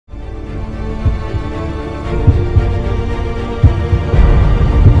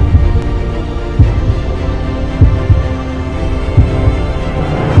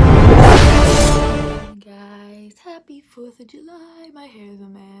4th of July, my hair's a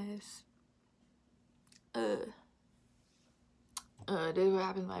mess. This is what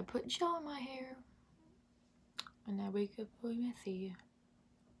happens when I put gel in my hair. And I wake up really messy.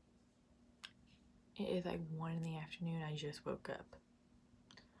 It is like 1 in the afternoon, I just woke up.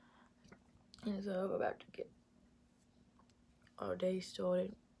 And so I'm about to get our day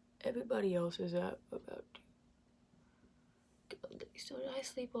started. Everybody else is up, about to get our day started. I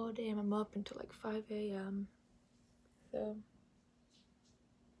sleep all day and I'm up until like 5 a.m. So,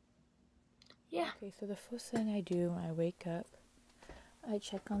 yeah. Okay, so the first thing I do when I wake up, I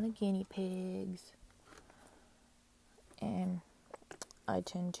check on the guinea pigs. And I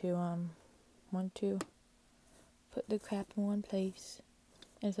tend to, want to put the crap in one place.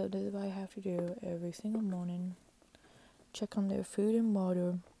 And so this is what I have to do every single morning. Check on their food and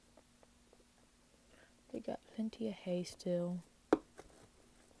water. They got plenty of hay still.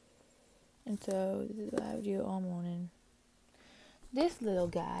 And so this is what I do all morning. This little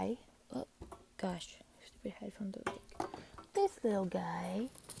guy, oh gosh, stupid headphones are big. This little guy,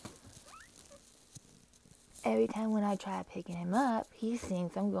 every time when I try picking him up, he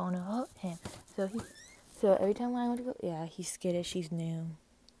thinks I'm going to hurt him. So every time when I want to go, yeah, he's skittish, he's new.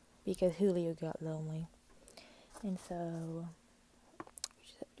 Because Julio got lonely. And so, we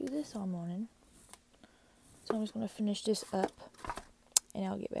just have to do this all morning. So I'm just going to finish this up. And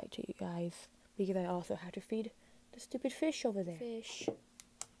I'll get back to you guys. Because I also have to feed the stupid fish over there. Fish.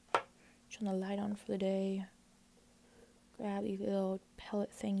 Turn the light on for the day. Grab these little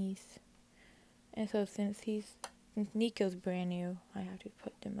pellet thingies. And so since Nico's brand new, I have to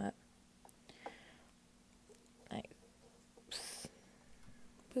put them up. Like,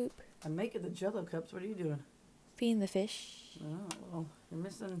 boop. I'm making the Jello cups. What are you doing? Feeding the fish. Oh, well, you're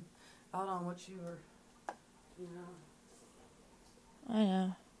missing out on what you were, I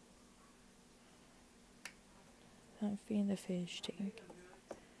know. I'm feeding the fish, taking.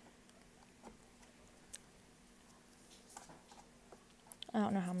 I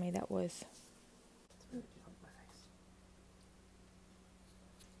don't know how many that was. Good.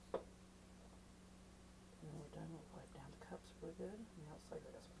 On the outside,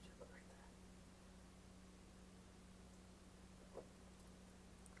 that's what you put right there.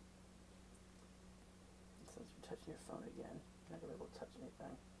 Since you're touching your phone again, you're not going to be able to touch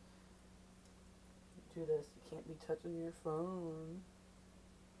anything. You do this, you can't be touching your phone.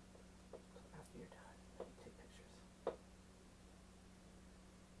 After you're done, you take pictures.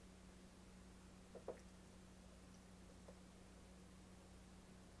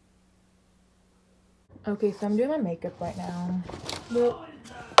 Okay, so I'm doing my makeup right now. Well,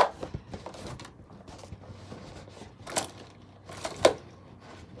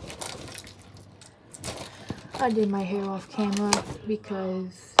 I did my hair off camera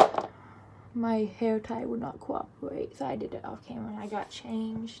because my hair tie would not cooperate, so I did it off camera and I got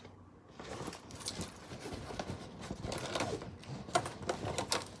changed.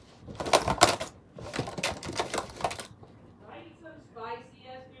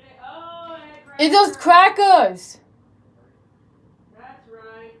 It's those crackers! That's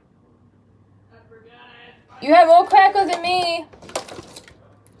right. I forgot it. You have more crackers than me!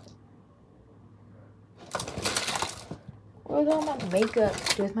 Where's all my makeup?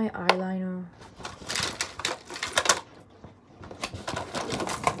 There's my eyeliner.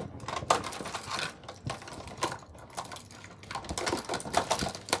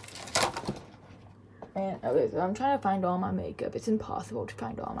 And okay, so I'm trying to find all my makeup. It's impossible to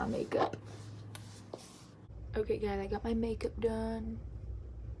find all my makeup. Okay guys, I got my makeup done.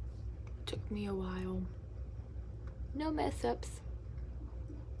 Took me a while. No mess ups.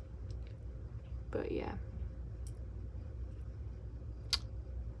 But yeah.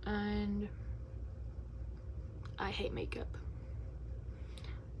 And I hate makeup.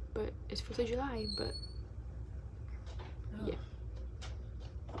 But it's 4th of July, but yeah.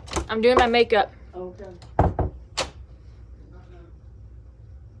 I'm doing my makeup. Okay.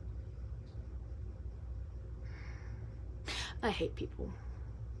 I hate people.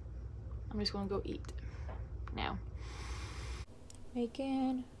 I'm just gonna go eat now.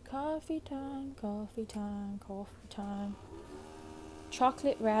 Making coffee time, coffee time, coffee time.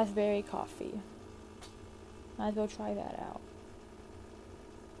 Chocolate raspberry coffee. Might as well try that out.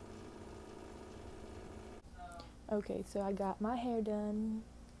 Okay, so I got my hair done,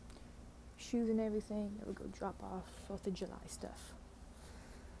 shoes and everything. Then we'll go drop off 4th of July stuff.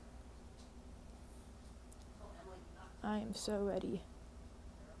 I am so ready.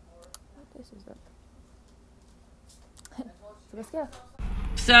 This is up. So let's go.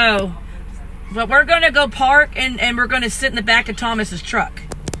 So, but we're going to go park and we're going to sit in the back of Thomas's truck.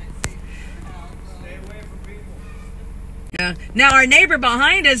 Now our neighbor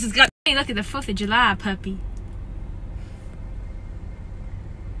behind us has got. Hey, look at the 4th of July puppy.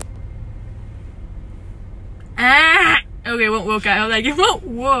 Ah! Okay, it won't walk out. Like, it won't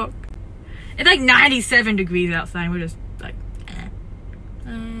walk. It's like 97 degrees outside. We're just like,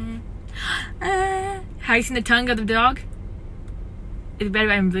 Have you seen the tongue of the dog? It's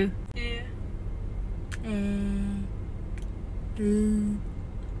better in blue. Yeah. Blue.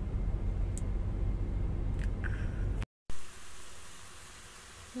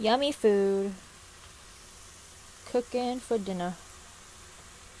 Yummy food. Cooking for dinner.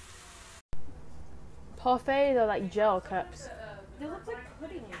 Parfaits are like gel cups. They look like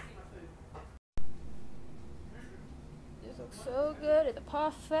pudding. This looks so good at the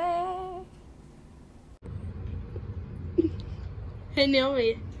parfait. Hey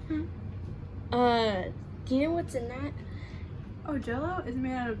Naomi. Do you know what's in that? Oh, Jello is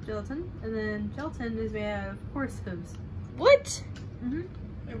made out of gelatin, and then gelatin is made out of horse hooves. What? Mm-hmm.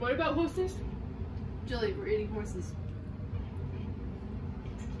 And what about horses? Jelly, we're eating horses.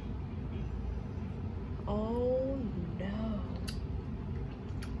 Oh no.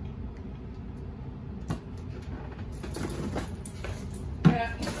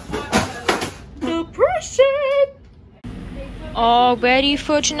 Depression! All ready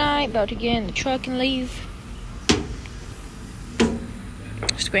for tonight. About to get in the truck and leave.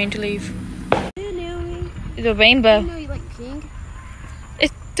 Just waiting to leave. Hey Naomi. The rainbow. I know you like pink.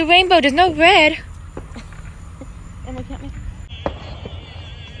 It's the rainbow. There's no red. And look at me.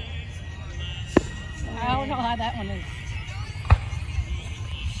 I don't know how that one is.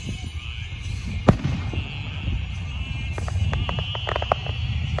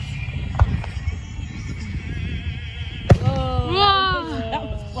 Whoa! That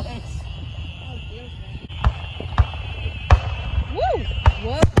was close. Woo!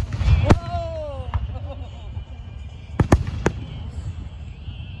 Whoa!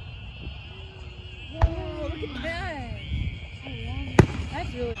 Whoa! Look at that!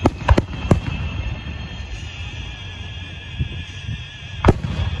 That's really.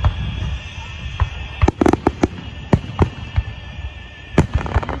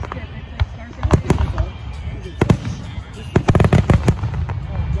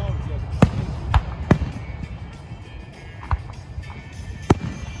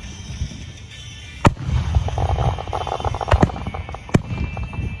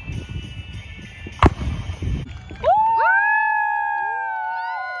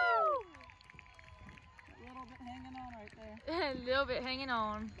 A little bit hanging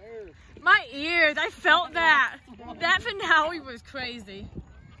on. My ears, I felt that. That finale was crazy.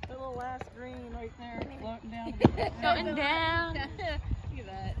 The little last green right there, floating down. Floating down. Look at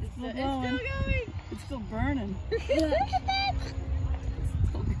that. It's Still still going. going. It's still burning.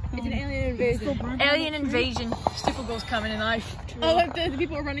 It's an alien invasion. Alien invasion. Supergirl's coming in life. Oh, look, the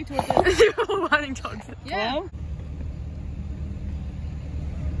people are running towards it. People running towards it. Yeah. Hello?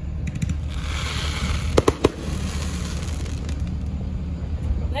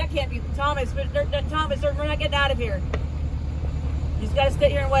 That can't be Thomas. Thomas, we're not getting out of here. You just gotta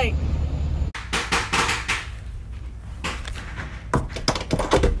sit here and wait.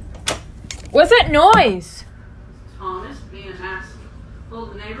 What's that noise? Thomas being an ass.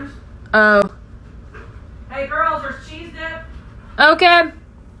 Hold the neighbors. Oh. Hey girls, there's cheese dip. Okay.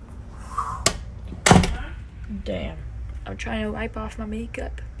 Damn. I'm trying to wipe off my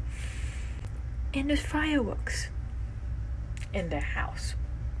makeup. And there's fireworks in the house.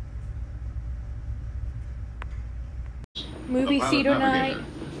 Movie The pilot theater night. navigator,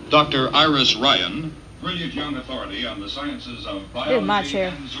 Dr. Iris Ryan, brilliant young authority on the sciences of my biology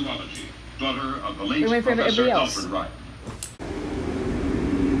chair. and zoology, daughter of the We late went for Professor everybody else. Alfred Wright.